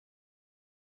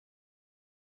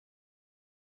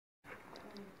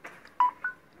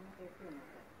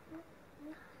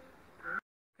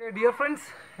Dear friends,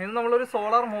 ഇന്ന് നമ്മളൊരു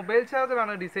solar mobile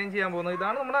ചാർജറാണ് design ചെയ്യാൻ പോകുന്നത്.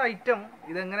 ഇതാണ് നമ്മുടെ ഐറ്റം.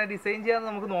 ഇതെങ്ങനെ ഡിസൈൻ ചെയ്യാമെന്ന്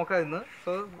നമുക്ക് നോക്കാം ഇന്ന്.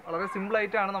 സോ വളരെ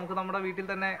സിമ്പിളായിട്ടാണ് നമുക്ക് നമ്മുടെ വീട്ടിൽ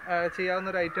തന്നെ ചെയ്യാവുന്ന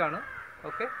ഒരു ഐറ്റമാണ്.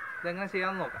 ഓക്കെ, ഇതെങ്ങനെ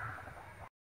ചെയ്യാമെന്ന് നോക്കാം.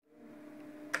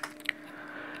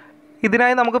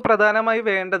 ഇതിനായി നമുക്ക് പ്രധാനമായി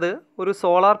വേണ്ടത് ഒരു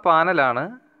സോളാർ പാനലാണ്.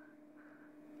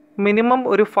 മിനിമം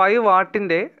ഒരു 5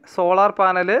 വാട്ടിൻ്റെ സോളാർ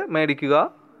പാനൽ മേടിക്കുക.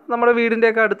 നമ്മുടെ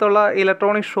വീടിൻ്റെയൊക്കെ അടുത്തുള്ള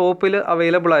ഇലക്ട്രോണിക് ഷോപ്പിൽ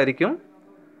അവൈലബിൾ ആയിരിക്കും.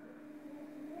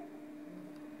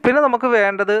 പിന്നെ നമുക്ക്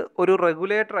വേണ്ടത് ഒരു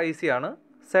റെഗുലേറ്റർ IC ആണ്.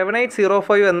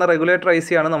 7805 എന്ന റെഗുലേറ്റർ IC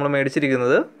ആണ് നമ്മൾ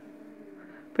മേടിച്ചിരിക്കുന്നത്.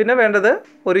 പിന്നെ വേണ്ടത്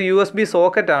ഒരു USB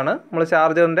സോക്കറ്റാണ്. നമ്മൾ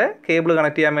ചാർജറിൻ്റെ കേബിൾ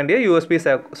കണക്ട് ചെയ്യാൻ വേണ്ടിയ USB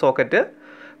സോക്കറ്റ്.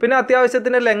 പിന്നെ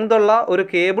അത്യാവശ്യത്തിന് ലെങ്ത് ഉള്ള ഒരു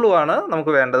കേബിളുമാണ്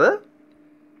നമുക്ക് വേണ്ടത്.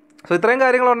 സോ ഇത്രയും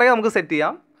കാര്യങ്ങളുണ്ടെങ്കിൽ നമുക്ക് സെറ്റ്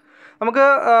ചെയ്യാം. നമുക്ക്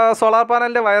സോളാർ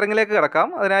പാനലിൻ്റെ വയറിങ്ങിലേക്ക് കിടക്കാം.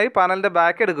 അതിനായി പാനലിൻ്റെ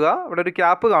ബാക്ക് എടുക്കുക. ഇവിടെ ഒരു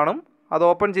ക്യാപ്പ് കാണും, അത്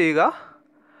ഓപ്പൺ ചെയ്യുക.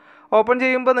 ഓപ്പൺ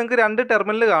ചെയ്യുമ്പോൾ നിങ്ങൾക്ക് 2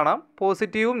 ടെർമിനൽ കാണാം,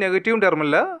 പോസിറ്റീവും നെഗറ്റീവും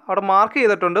ടെർമിനൽ. അവിടെ മാർക്ക്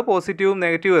ചെയ്തിട്ടുണ്ട് പോസിറ്റീവും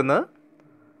നെഗറ്റീവും എന്ന്.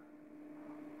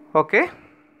 ഓക്കെ,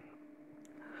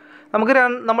 നമുക്ക്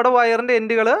നമ്മുടെ വയറിൻ്റെ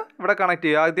എൻഡുകൾ ഇവിടെ കണക്ട്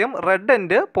ചെയ്യുക. ആദ്യം റെഡ്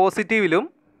എൻഡ് പോസിറ്റീവിലും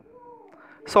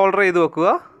സോൾഡർ ചെയ്ത് വെക്കുക.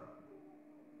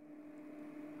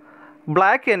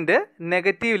 ബ്ലാക്ക് എൻഡ്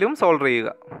നെഗറ്റീവിലും സോൾഡർ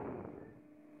ചെയ്യുക.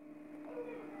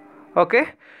 ഓക്കെ,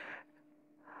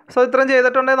 സോ ഇത്രയും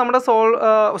ചെയ്തിട്ടുണ്ടെങ്കിൽ നമ്മുടെ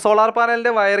സോളാർ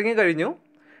പാനലിൻ്റെ വയറിങ് കഴിഞ്ഞു.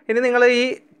 ഇനി നിങ്ങൾ ഈ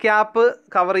ക്യാപ്പ്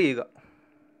കവർ ചെയ്യുക.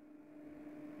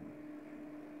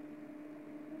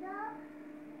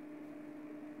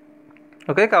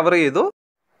 ഓക്കെ, കവർ ചെയ്തു.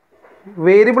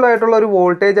 വേരിയബിൾ ആയിട്ടുള്ള ഒരു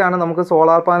വോൾട്ടേജ് ആണ് നമുക്ക്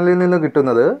സോളാർ പാനലിൽ നിന്ന്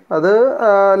കിട്ടുന്നത്. അത്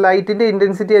ലൈറ്റിൻ്റെ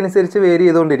ഇൻറ്റൻസിറ്റി അനുസരിച്ച് വേരി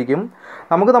ചെയ്തുകൊണ്ടിരിക്കും.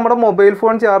 നമുക്ക് നമ്മുടെ മൊബൈൽ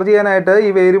ഫോൺ ചാർജ് ചെയ്യാനായിട്ട് ഈ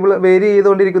വേരി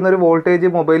ചെയ്തുകൊണ്ടിരിക്കുന്ന ഒരു വോൾട്ടേജ്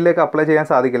മൊബൈലിലേക്ക് അപ്ലൈ ചെയ്യാൻ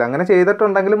സാധിക്കില്ല. അങ്ങനെ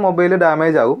ചെയ്തിട്ടുണ്ടെങ്കിൽ മൊബൈൽ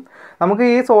ഡാമേജ് ആകും. നമുക്ക്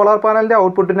ഈ സോളാർ പാനലിൻ്റെ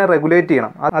ഔട്ട്പുട്ടിനെ റെഗുലേറ്റ്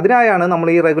ചെയ്യണം. അതിനായാണ് നമ്മൾ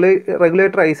ഈ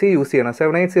റെഗുലേറ്റർ IC യൂസ് ചെയ്യണം.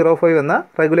 7805 എന്ന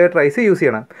റെഗുലേറ്റർ IC യൂസ്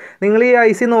ചെയ്യണം. നിങ്ങൾ ഈ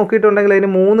IC നോക്കിയിട്ടുണ്ടെങ്കിൽ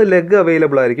അതിന് 3 ലെഗ്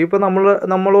അവൈലബിൾ ആയിരിക്കും. ഇപ്പോൾ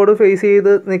നമ്മളോട് ഫേസ്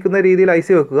ചെയ്ത് നിൽക്കുന്ന രീതിയിൽ IC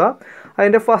വെക്കുക.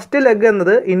 അതിൻ്റെ ഫസ്റ്റ് ലെഗ്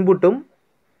എന്നത് ഇൻപുട്ടും,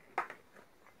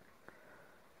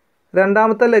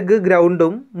 രണ്ടാമത്തെ ലെഗ്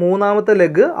ഗ്രൗണ്ടും, മൂന്നാമത്തെ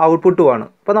ലെഗ് ഔട്ട്പുട്ടുമാണ്.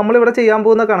 അപ്പോൾ നമ്മളിവിടെ ചെയ്യാൻ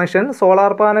പോകുന്ന കണക്ഷൻ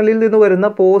സോളാർ പാനലിൽ നിന്ന് വരുന്ന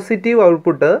പോസിറ്റീവ്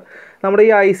ഔട്ട്പുട്ട് നമ്മുടെ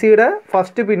ഈ ICയുടെ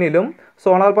ഫസ്റ്റ് പിന്നിലും,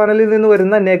 സോളാർ പാനലിൽ നിന്ന്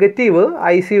വരുന്ന നെഗറ്റീവ്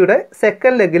ICയുടെ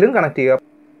സെക്കൻഡ് ലെഗിലും കണക്ട് ചെയ്യുക.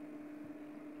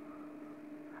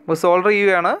 അപ്പോൾ സോൾഡർ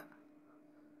ചെയ്യുകയാണ്.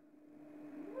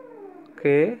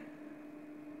 ഓക്കെ,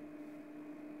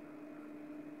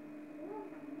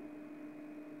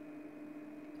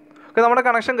 നമ്മുടെ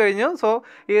കണക്ഷൻ കഴിഞ്ഞു. സോ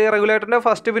ഈ റെഗുലേറ്ററിൻ്റെ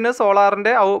ഫസ്റ്റ് പിന്ന്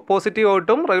സോളാറിൻ്റെ പോസിറ്റീവ്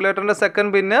ഔട്ടും, റെഗുലേറ്ററിൻ്റെ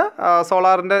സെക്കൻഡ് പിന്ന്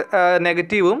സോളാറിൻ്റെ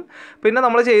നെഗറ്റീവും. പിന്നെ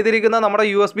നമ്മൾ ചെയ്തിരിക്കുന്ന നമ്മുടെ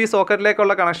USB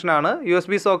സോക്കറ്റിലേക്കുള്ള കണക്ഷനാണ്.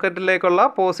 USB സോക്കറ്റിലേക്കുള്ള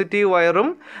പോസിറ്റീവ്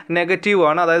വയറും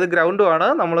നെഗറ്റീവുമാണ്, അതായത് ഗ്രൗണ്ടുമാണ്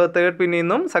നമ്മൾ തേർഡ് പിന്നിൽ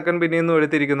നിന്നും സെക്കൻഡ് പിന്നിൽ നിന്നും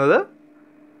എടുത്തിരിക്കുന്നത്.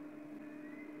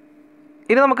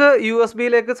 ഇനി നമുക്ക്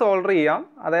USB-യിലേക്ക് സോൾഡർ ചെയ്യാം.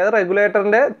 അതായത്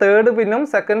റെഗുലേറ്ററിൻ്റെ തേർഡ് പിന്നും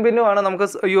സെക്കൻഡ് പിന്നുമാണ് നമുക്ക്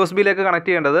USB-യിലേക്ക് കണക്ട്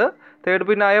ചെയ്യേണ്ടത്. തേർഡ്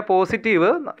പിന്നായ പോസിറ്റീവ്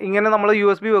ഇങ്ങനെ നമ്മൾ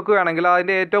USB വെക്കുകയാണെങ്കിൽ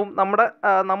അതിൻ്റെ ഏറ്റവും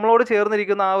നമ്മളോട്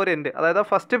ചേർന്നിരിക്കുന്ന ആ ഒരു എൻഡ്, അതായത്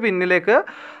ഫസ്റ്റ് പിന്നിലേക്ക്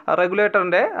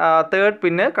റെഗുലേറ്ററിൻ്റെ തേർഡ്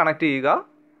പിന്ന് കണക്ട് ചെയ്യുക.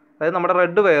 അതായത് നമ്മുടെ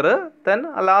റെഡ് വയർ. ദെൻ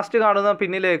ലാസ്റ്റ് കാണുന്ന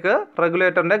പിന്നിലേക്ക്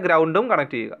റെഗുലേറ്ററിൻ്റെ ഗ്രൗണ്ടും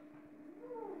കണക്ട് ചെയ്യുക.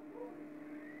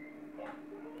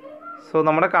 സോ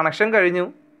നമ്മുടെ കണക്ഷൻ കഴിഞ്ഞു.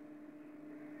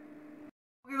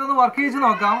 ഇതൊന്ന് വർക്ക് ചെയ്ത്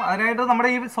നോക്കാം. അതിനായിട്ട് നമ്മുടെ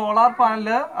ഈ സോളാർ പാനൽ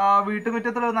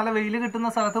വീട്ടുമുറ്റത്തിൽ നല്ല വെയിൽ കിട്ടുന്ന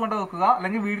സ്ഥലത്ത് കൊണ്ട് വെക്കുക,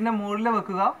 അല്ലെങ്കിൽ വീടിൻ്റെ മുകളിൽ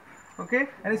വെക്കുക. ഓക്കെ,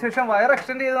 അതിനുശേഷം വയർ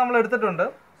എക്സ്റ്റെൻഡ് ചെയ്ത് നമ്മൾ എടുത്തിട്ടുണ്ട്.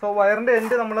 സോ വയറിൻ്റെ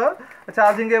എൻഡ് നമ്മൾ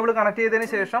ചാർജിങ് കേബിൾ കണക്ട് ചെയ്തതിന്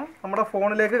ശേഷം നമ്മുടെ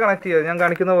ഫോണിലേക്ക് കണക്ട് ചെയ്യുക. ഞാൻ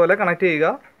കാണിക്കുന്ന പോലെ കണക്ട് ചെയ്യുക.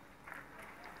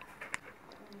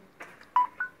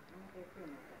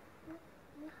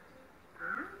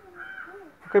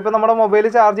 ഓക്കെ, ഇപ്പോൾ നമ്മുടെ മൊബൈൽ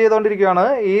ചാർജ് ചെയ്തുകൊണ്ടിരിക്കുകയാണ്.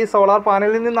 ഈ സോളാർ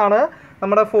പാനലിൽ നിന്നാണ്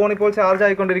നമ്മുടെ ഫോൺ ഇപ്പോൾ ചാർജ്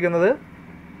ആയിക്കൊണ്ടിരിക്കുന്നത്.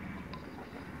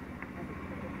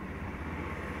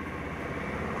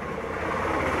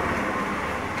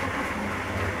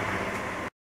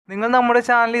 നിങ്ങൾ നമ്മുടെ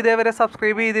ചാനൽ ഇതേവരെ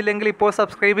സബ്സ്ക്രൈബ് ചെയ്തില്ലെങ്കിൽ ഇപ്പോൾ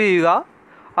സബ്സ്ക്രൈബ് ചെയ്യുക.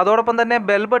 അതോടൊപ്പം തന്നെ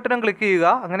ബെൽ ബട്ടണും ക്ലിക്ക് ചെയ്യുക.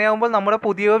 അങ്ങനെയാകുമ്പോൾ നമ്മുടെ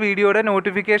പുതിയ വീഡിയോയുടെ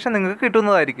നോട്ടിഫിക്കേഷൻ നിങ്ങൾക്ക്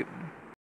കിട്ടുന്നതായിരിക്കും.